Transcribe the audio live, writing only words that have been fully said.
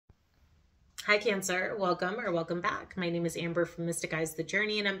Hi Cancer, welcome or welcome back. My name is Amber from Mystic Eyes The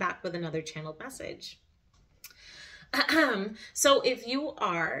Journey, and I'm back with another channeled message. So if you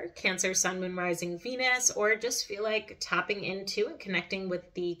are Cancer, Sun, Moon, Rising, Venus, or just feel like tapping into and connecting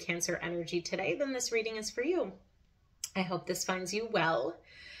with the Cancer energy today, then this reading is for you. I hope this finds you well.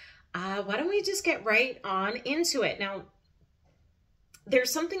 Why don't we just get right on into it? Now,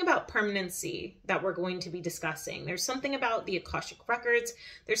 there's something about permanency that we're going to be discussing. There's something about the Akashic records.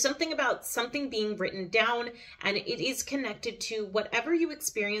 There's something about something being written down, and it is connected to whatever you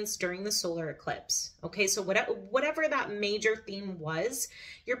experienced during the solar eclipse. Okay, so whatever that major theme was,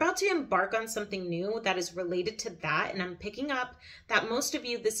 you're about to embark on something new that is related to that. And I'm picking up that most of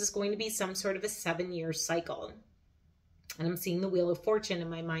you, this is going to be some sort of a 7-year cycle. And I'm seeing the Wheel of Fortune in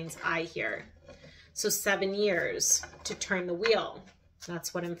my mind's eye here. So 7 years to turn the wheel.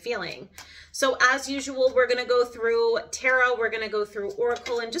 That's what I'm feeling. So as usual, we're going to go through tarot, we're going to go through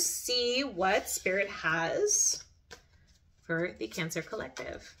oracle, and just see what Spirit has for the Cancer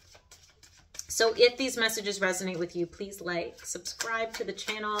Collective. So if these messages resonate with you, please like, subscribe to the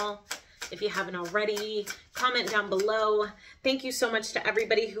channel if you haven't already, comment down below. Thank you so much to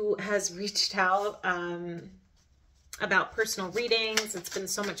everybody who has reached out about personal readings. It's been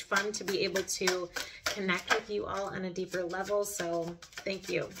so much fun to be able to connect with you all on a deeper level. So thank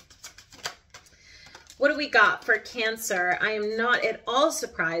you. What do we got for Cancer? I am not at all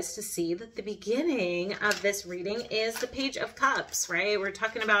surprised to see that the beginning of this reading is the Page of Cups, right? We're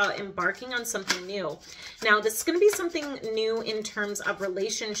talking about embarking on something new. Now, this is going to be something new in terms of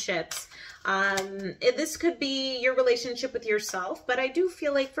relationships. This could be your relationship with yourself, but I do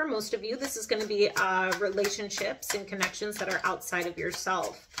feel like for most of you, this is going to be relationships and connections that are outside of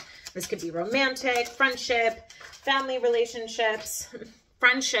yourself. This could be romantic, friendship, family relationships,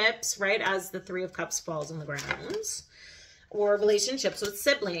 friendships, right, as the Three of Cups falls on the ground, or relationships with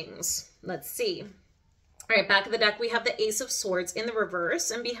siblings. Let's see. All right, back of the deck, we have the Ace of Swords in the reverse,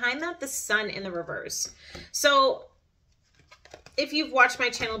 and behind that, the Sun in the reverse. So if you've watched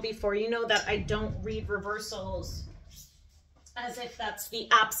my channel before, you know that I don't read reversals as if that's the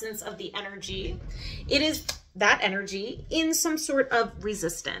absence of the energy. It is that energy in some sort of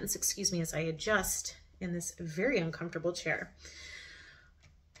resistance. Excuse me as I adjust in this very uncomfortable chair.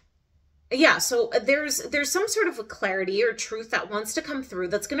 Yeah, so there's some sort of a clarity or truth that wants to come through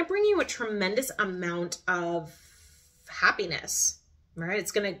that's going to bring you a tremendous amount of happiness, right?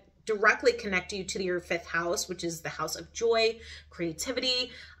 It's going to directly connect you to your 5th house, which is the house of joy,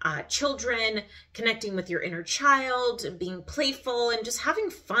 creativity, children, connecting with your inner child, being playful, and just having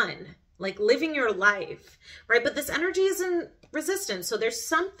fun, like living your life, right? But this energy is in resistance. So there's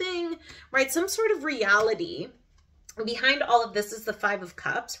something, right? Some sort of reality behind all of this is the 5 of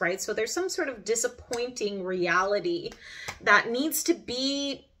Cups, right? So there's some sort of disappointing reality that needs to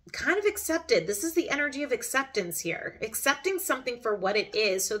be kind of accepted. This is the energy of acceptance here, accepting something for what it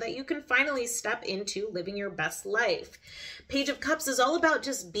is so that you can finally step into living your best life. Page of Cups is all about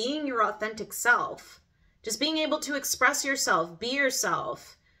just being your authentic self, just being able to express yourself,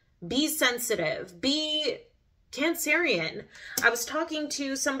 be sensitive, be Cancerian. I was talking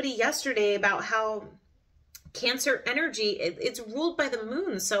to somebody yesterday about how Cancer energy, it's ruled by the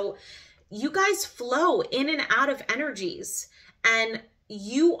moon. So you guys flow in and out of energies, and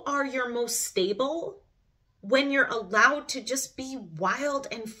you are your most stable when you're allowed to just be wild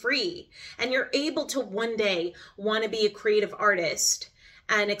and free, and you're able to one day want to be a creative artist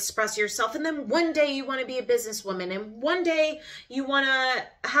and express yourself, and then one day you want to be a businesswoman, and one day you want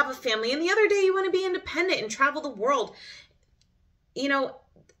to have a family, and the other day you want to be independent and travel the world. You know,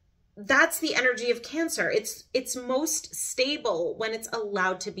 that's the energy of Cancer. It's most stable when it's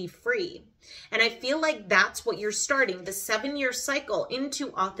allowed to be free. And I feel like that's what you're starting, the 7-year cycle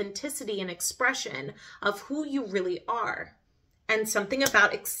into authenticity and expression of who you really are. And something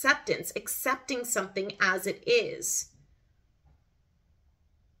about acceptance, accepting something as it is,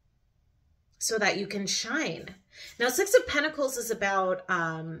 so that you can shine. Now, 6 of Pentacles is about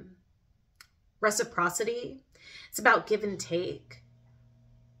reciprocity. It's about give and take.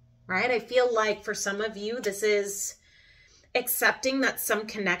 Right? I feel like for some of you, this is accepting that some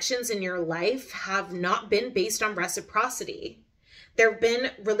connections in your life have not been based on reciprocity. There have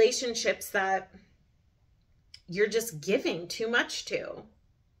been relationships that you're just giving too much to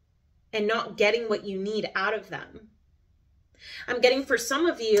and not getting what you need out of them. I'm getting for some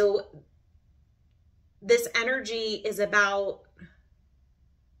of you, this energy is about,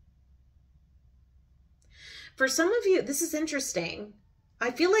 for some of you, this is interesting. I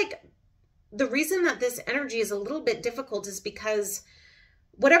feel like the reason that this energy is a little bit difficult is because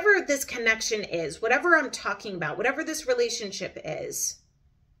whatever this connection is, whatever I'm talking about, whatever this relationship is,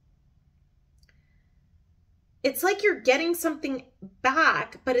 it's like you're getting something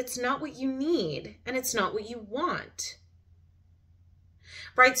back, but it's not what you need and it's not what you want.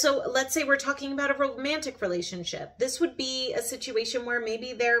 Right? So let's say we're talking about a romantic relationship. This would be a situation where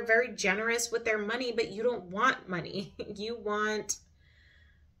maybe they're very generous with their money, but you don't want money. You want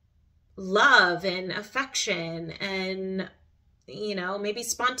love and affection and, you know, maybe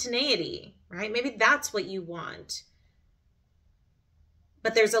spontaneity, right? Maybe that's what you want.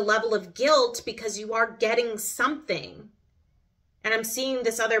 But there's a level of guilt because you are getting something. And I'm seeing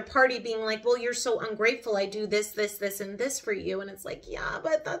this other party being like, well, you're so ungrateful. I do this, this, this, and this for you. And it's like, yeah,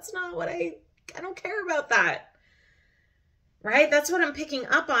 but that's not what I don't care about that. Right? That's what I'm picking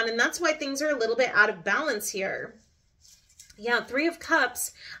up on. And that's why things are a little bit out of balance here. Yeah, Three of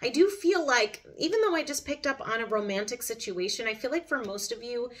Cups. I do feel like, even though I just picked up on a romantic situation, I feel like for most of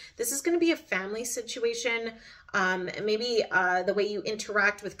you, this is going to be a family situation. Maybe the way you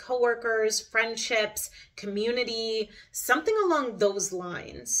interact with coworkers, friendships, community, something along those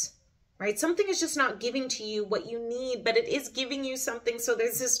lines, right? Something is just not giving to you what you need, but it is giving you something. So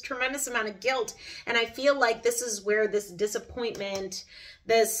there's this tremendous amount of guilt. And I feel like this is where this disappointment,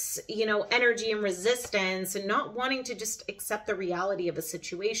 this, you know, energy and resistance and not wanting to just accept the reality of a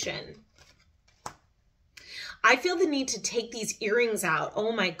situation. I feel the need to take these earrings out.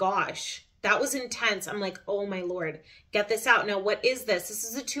 Oh my gosh, that was intense. I'm like, oh my Lord, get this out. Now, what is this? This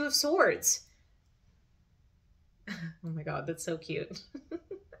is a Two of Swords. Oh my God, that's so cute.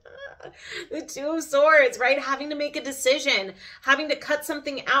 The Two of Swords, right? Having to make a decision, having to cut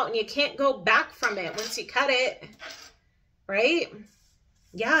something out and you can't go back from it once you cut it, right?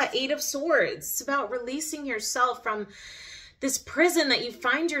 Yeah, Eight of Swords. It's about releasing yourself from this prison that you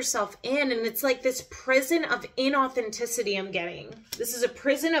find yourself in. And it's like this prison of inauthenticity I'm getting. This is a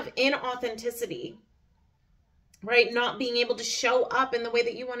prison of inauthenticity, right? Not being able to show up in the way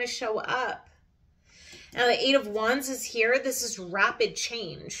that you want to show up. Now, the Eight of Wands is here. This is rapid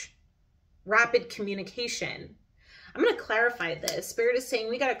change, rapid communication. I'm going to clarify this. Spirit is saying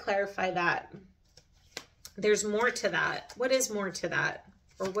we got to clarify that. There's more to that. What is more to that?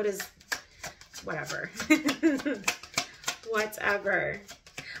 Or what is, whatever. Whatever.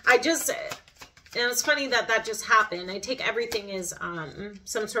 And it's funny that that just happened. I take everything as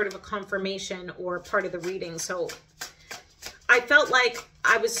some sort of a confirmation or part of the reading. So I felt like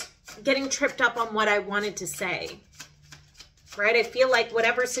I was getting tripped up on what I wanted to say, right? I feel like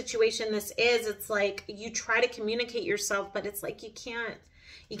whatever situation this is, it's like you try to communicate yourself, but it's like you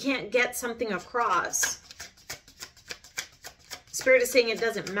can't get something across. Spirit is saying it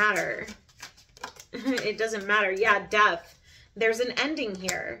doesn't matter. It doesn't matter. Yeah, death. There's an ending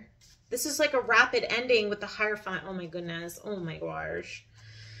here. This is like a rapid ending with the Hierophant. Oh my goodness. Oh my gosh.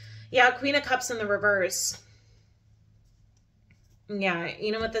 Yeah, Queen of Cups in the reverse. Yeah,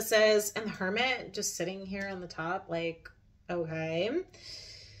 you know what this is? And the Hermit just sitting here on the top, like, okay.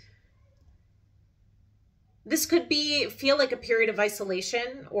 This could feel like a period of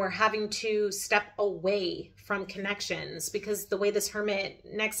isolation or having to step away from connections, because the way this Hermit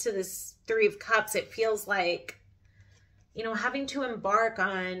next to this Three of Cups, it feels like, you know, having to embark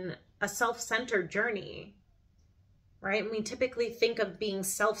on a self-centered journey, right? And we typically think of being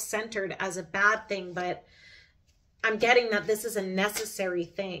self-centered as a bad thing, but I'm getting that this is a necessary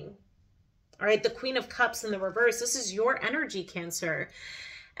thing. All right, the Queen of Cups in the reverse, this is your energy, Cancer.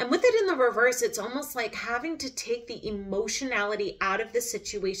 And with it in the reverse, it's almost like having to take the emotionality out of the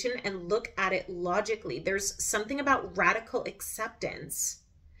situation and look at it logically. There's something about radical acceptance,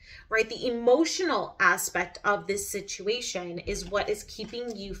 right? The emotional aspect of this situation is what is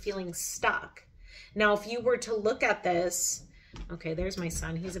keeping you feeling stuck. Now, if you were to look at this, okay, there's my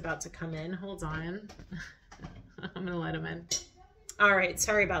son. He's about to come in. Hold on. I'm going to let him in. All right.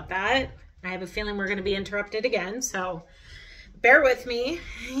 Sorry about that. I have a feeling we're going to be interrupted again. So bear with me.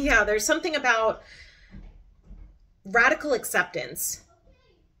 Yeah, there's something about radical acceptance.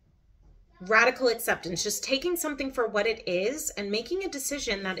 Radical acceptance, just taking something for what it is and making a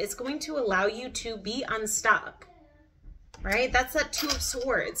decision that is going to allow you to be unstuck, right? That's that Two of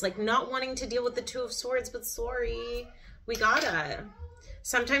Swords, like not wanting to deal with the Two of Swords, but sorry, we gotta.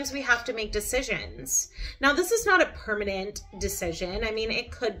 Sometimes we have to make decisions. Now, this is not a permanent decision. I mean,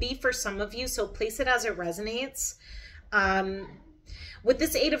 it could be for some of you, so place it as it resonates. With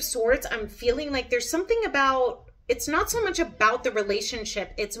this Eight of Swords, I'm feeling like there's something about, it's not so much about the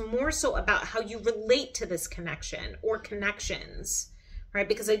relationship, it's more so about how you relate to this connection or connections, right?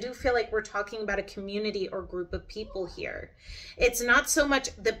 Because I do feel like we're talking about a community or group of people here. It's not so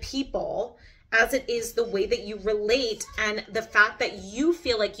much the people as it is the way that you relate and the fact that you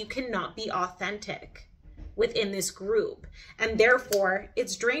feel like you cannot be authentic within this group. And therefore,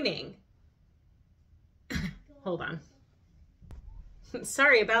 it's draining. Hold on.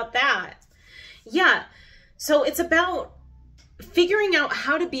 Sorry about that. Yeah. So it's about figuring out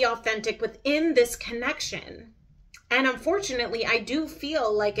how to be authentic within this connection. And unfortunately, I do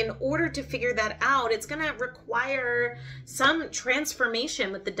feel like in order to figure that out, it's going to require some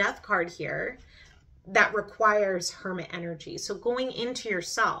transformation with the Death card here that requires Hermit energy. So going into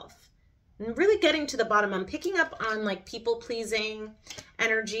yourself and really getting to the bottom. I'm picking up on like people-pleasing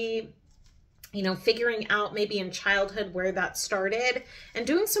energy, you know, figuring out maybe in childhood where that started and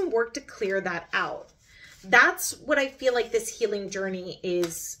doing some work to clear that out. That's what I feel like this healing journey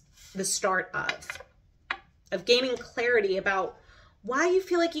is the start of gaining clarity about why you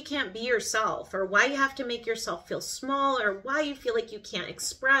feel like you can't be yourself, or why you have to make yourself feel small, or why you feel like you can't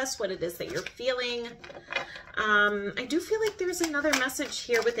express what it is that you're feeling. I do feel like there's another message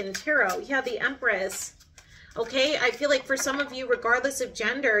here within tarot. Yeah, the Empress. Okay, I feel like for some of you, regardless of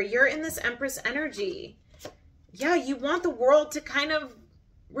gender, you're in this Empress energy. Yeah, you want the world to kind of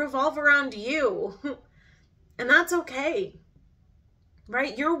revolve around you. And that's okay,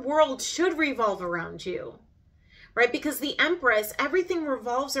 right? Your world should revolve around you, right? Because the Empress, everything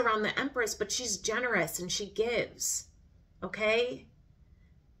revolves around the Empress, but she's generous and she gives, okay?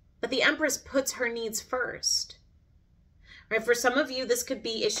 But the Empress puts her needs first, right? For some of you, this could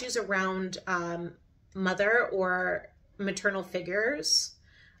be issues around mother or maternal figures.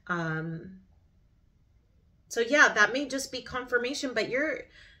 So yeah, that may just be confirmation, but you're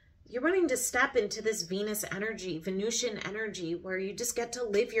wanting to step into this Venus energy, Venusian energy, where you just get to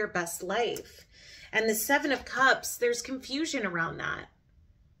live your best life. And the Seven of Cups, there's confusion around that,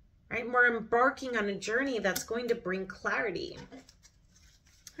 right? And we're embarking on a journey that's going to bring clarity.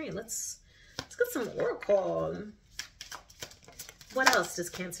 All right, let's get some oracle. What else does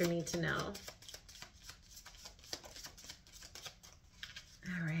Cancer need to know?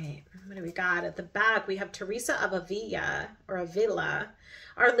 All right, what do we got? At the back, we have Teresa of Avila, or Avila,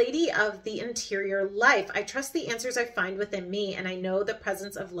 Our Lady of the Interior Life. I trust the answers I find within me, and I know the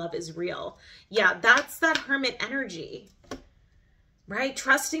presence of love is real. Yeah, that's that Hermit energy, right?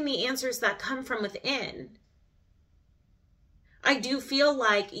 Trusting the answers that come from within. I do feel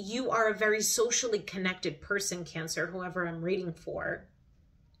like you are a very socially connected person, Cancer, whoever I'm reading for.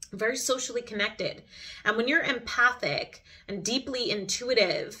 Very socially connected. And when you're empathic and deeply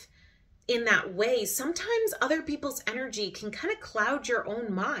intuitive in that way, sometimes other people's energy can kind of cloud your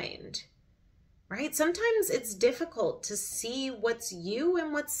own mind, right? Sometimes it's difficult to see what's you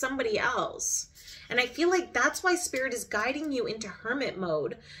and what's somebody else. And I feel like that's why Spirit is guiding you into hermit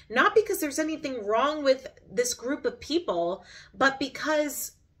mode, not because there's anything wrong with this group of people, but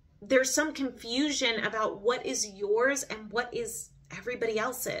because there's some confusion about what is yours and what is everybody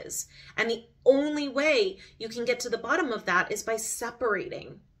else's. And the only way you can get to the bottom of that is by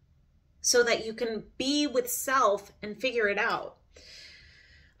separating so that you can be with self and figure it out.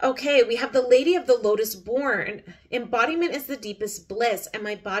 Okay, we have the Lady of the Lotus born. Embodiment is the deepest bliss, and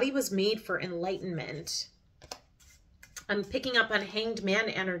my body was made for enlightenment. I'm picking up on Hanged Man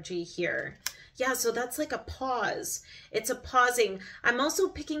energy here. Yeah, so that's like a pause. It's a pausing. I'm also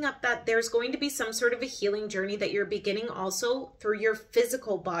picking up that there's going to be some sort of a healing journey that you're beginning also through your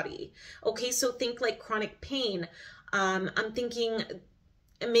physical body. Okay, so think like chronic pain. I'm thinking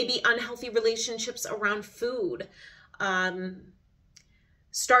maybe unhealthy relationships around food.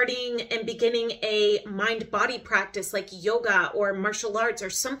 Starting and beginning a mind-body practice like yoga or martial arts or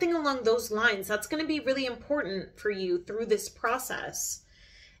something along those lines. That's going to be really important for you through this process.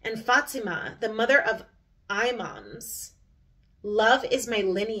 And Fatima, the mother of imams, love is my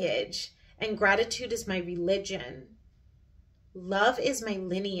lineage and gratitude is my religion. Love is my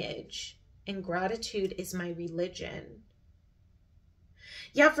lineage and gratitude is my religion.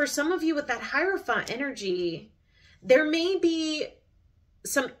 Yeah, for some of you with that Hierophant energy, there may be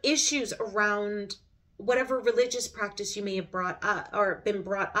some issues around whatever religious practice you may have brought up or been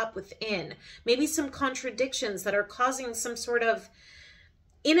brought up within. Maybe some contradictions that are causing some sort of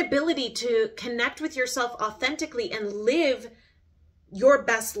inability to connect with yourself authentically and live your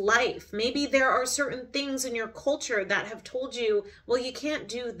best life. Maybe there are certain things in your culture that have told you, well, you can't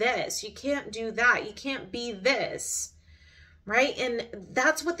do this, you can't do that, you can't be this, right? And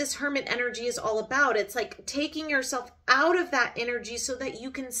that's what this hermit energy is all about. It's like taking yourself out of that energy so that you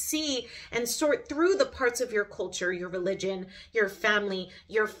can see and sort through the parts of your culture, your religion, your family,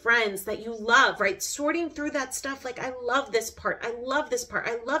 your friends that you love, right? Sorting through that stuff like, I love this part, I love this part,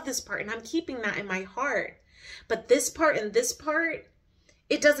 I love this part, and I'm keeping that in my heart. But this part and this part,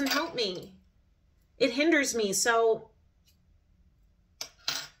 it doesn't help me. It hinders me. So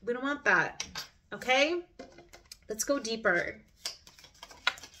we don't want that, okay? Let's go deeper.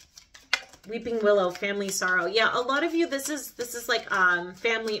 Weeping Willow, family sorrow. Yeah, a lot of you, this is like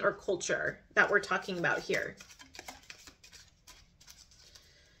family or culture that we're talking about here.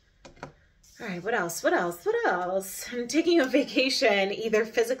 All right, what else? What else? What else? I'm taking a vacation, either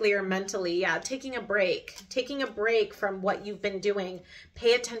physically or mentally. Yeah, taking a break from what you've been doing.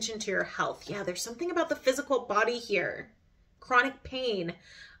 Pay attention to your health. Yeah, there's something about the physical body here. Chronic pain.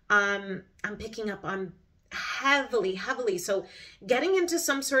 I'm picking up on heavily. So getting into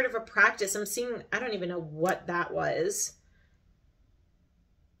some sort of a practice. I'm seeing, I don't even know what that was.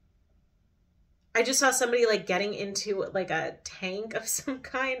 I just saw somebody like getting into like a tank of some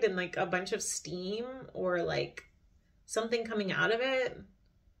kind and like a bunch of steam or like something coming out of it.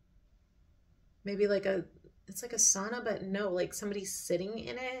 Maybe like it's like a sauna, but no, like somebody's sitting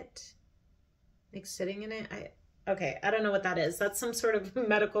in it. Like sitting in it. Okay, I don't know what that is. That's some sort of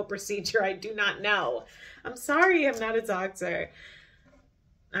medical procedure. I do not know. I'm sorry, I'm not a doctor.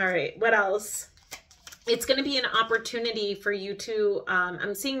 All right, what else? It's going to be an opportunity for you to,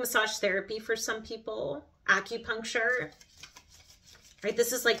 I'm seeing massage therapy for some people, acupuncture, right?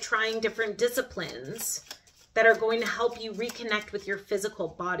 This is like trying different disciplines that are going to help you reconnect with your physical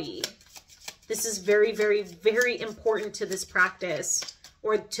body. This is very, very, very important to this practice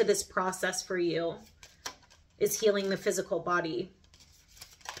or to this process for you, is healing the physical body.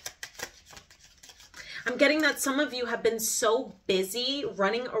 I'm getting that some of you have been so busy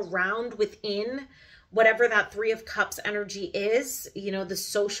running around within whatever that Three of Cups energy is, you know, the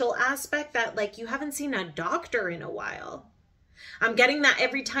social aspect, that like you haven't seen a doctor in a while. I'm getting that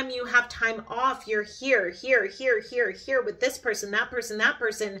every time you have time off, you're here with this person, that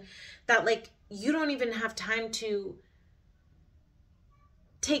person, that like you don't even have time to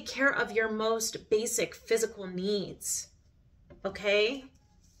take care of your most basic physical needs. Okay?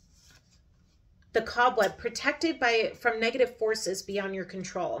 The cobweb, protected from negative forces beyond your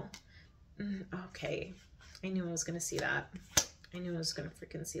control. Okay. I knew I was going to see that. I knew I was going to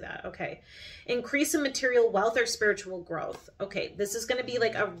freaking see that. Okay. Increase in material wealth or spiritual growth. Okay. This is going to be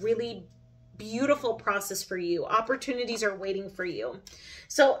like a really beautiful process for you. Opportunities are waiting for you.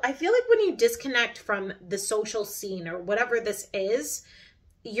 So I feel like when you disconnect from the social scene or whatever this is,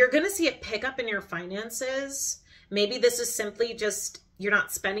 you're going to see it pick up in your finances. Maybe this is simply just, you're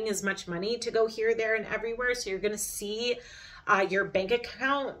not spending as much money to go here, there, and everywhere. So you're going to see your bank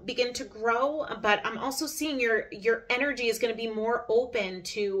account begin to grow, but I'm also seeing your energy is going to be more open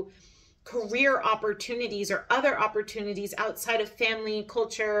to career opportunities or other opportunities outside of family,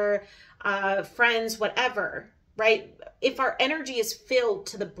 culture, friends, whatever, right? If our energy is filled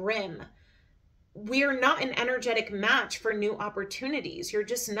to the brim, we're not an energetic match for new opportunities. You're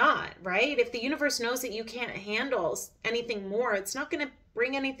just not, right? If the universe knows that you can't handle anything more, it's not going to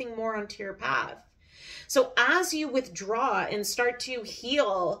bring anything more onto your path. So as you withdraw and start to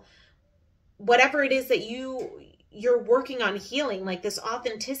heal whatever it is that you're working on healing, like this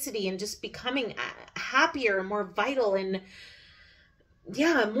authenticity and just becoming happier, more vital, and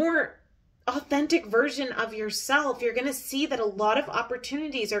yeah, more authentic version of yourself, you're going to see that a lot of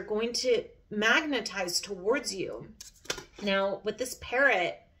opportunities are going to magnetize towards you. Now, with this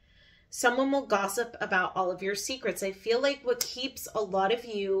parrot, someone will gossip about all of your secrets. I feel like what keeps a lot of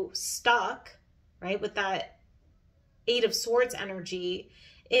you stuck, right, with that Eight of Swords energy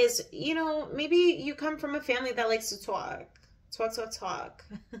is, you know, maybe you come from a family that likes to talk.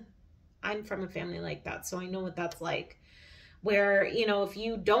 I'm from a family like that, so I know what that's like. Where, you know, if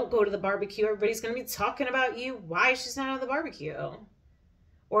you don't go to the barbecue, everybody's going to be talking about you, why she's not at the barbecue.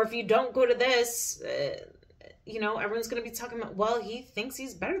 Or if you don't go to this, you know, everyone's going to be talking about, well, he thinks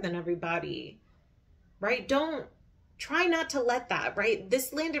he's better than everybody, right? Try not to let that, right?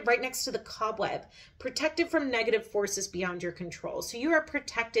 This landed right next to the cobweb, protected from negative forces beyond your control. So you are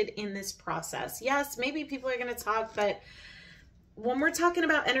protected in this process. Yes, maybe people are going to talk, but when we're talking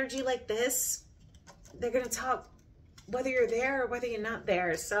about energy like this, they're going to talk whether you're there or whether you're not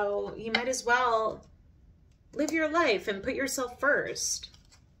there. So you might as well live your life and put yourself first.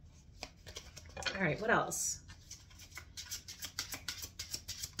 All right, what else?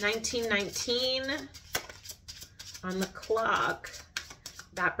 1919 on the clock.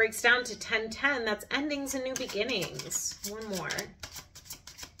 That breaks down to 1010. That's endings and new beginnings. One more.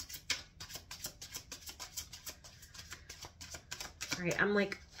 All right, I'm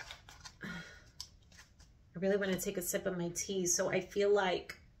like, I really want to take a sip of my tea. So I feel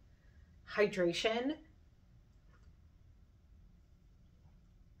like hydration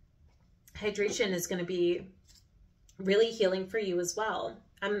is going to be really healing for you as well.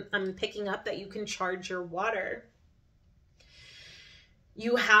 I'm picking up that you can charge your water.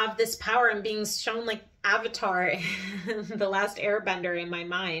 You have this power. I'm being shown like Avatar, the last airbender in my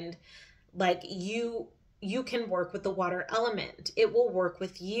mind, Like you can work with the water element. It will work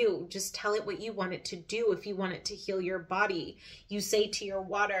with you. Just tell it what you want it to do. If you want it to heal your body, you say to your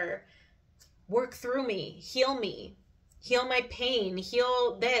water, work through me, heal my pain,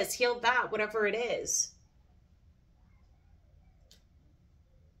 heal this, heal that, whatever it is.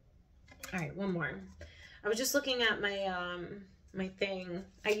 All right, one more. I was just looking at my my thing.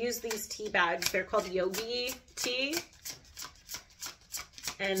 I use these tea bags. They're called Yogi tea.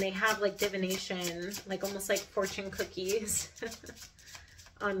 And they have like divination, like almost like fortune cookies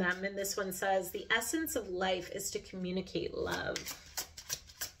on them. And this one says, the essence of life is to communicate love.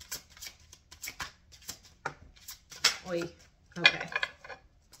 Oi, okay.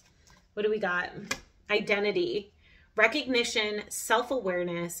 What do we got? Identity, recognition,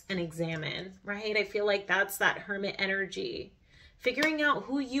 self-awareness, and examine, right? I feel like that's that hermit energy. Figuring out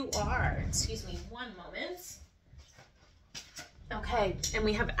who you are. Excuse me, one moment. Okay, and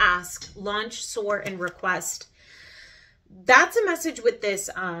we have ask, launch, soar, and request. That's a message with this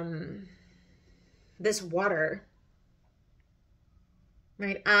this water,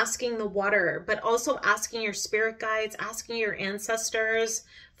 right? Asking the water, but also asking your spirit guides, asking your ancestors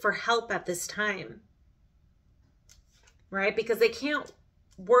for help at this time, right? Because they can't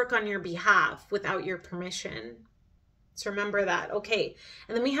work on your behalf without your permission. So remember that. Okay.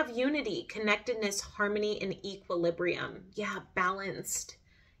 And then we have unity, connectedness, harmony, and equilibrium. Yeah, balanced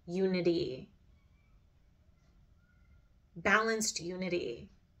unity. Balanced unity.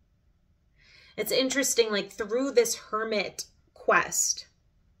 It's interesting, like through this hermit quest,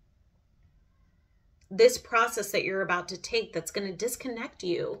 this process that you're about to take that's going to disconnect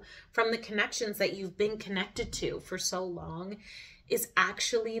you from the connections that you've been connected to for so long is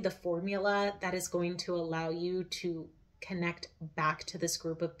actually the formula that is going to allow you to connect back to this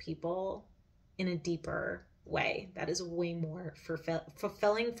group of people in a deeper way that is way more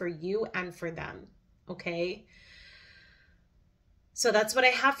fulfilling for you and for them. Okay. So that's what I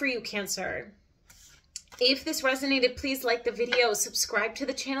have for you, Cancer. If this resonated, please like the video, subscribe to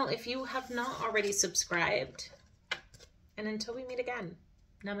the channel if you have not already subscribed. And until we meet again,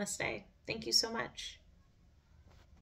 namaste. Thank you so much.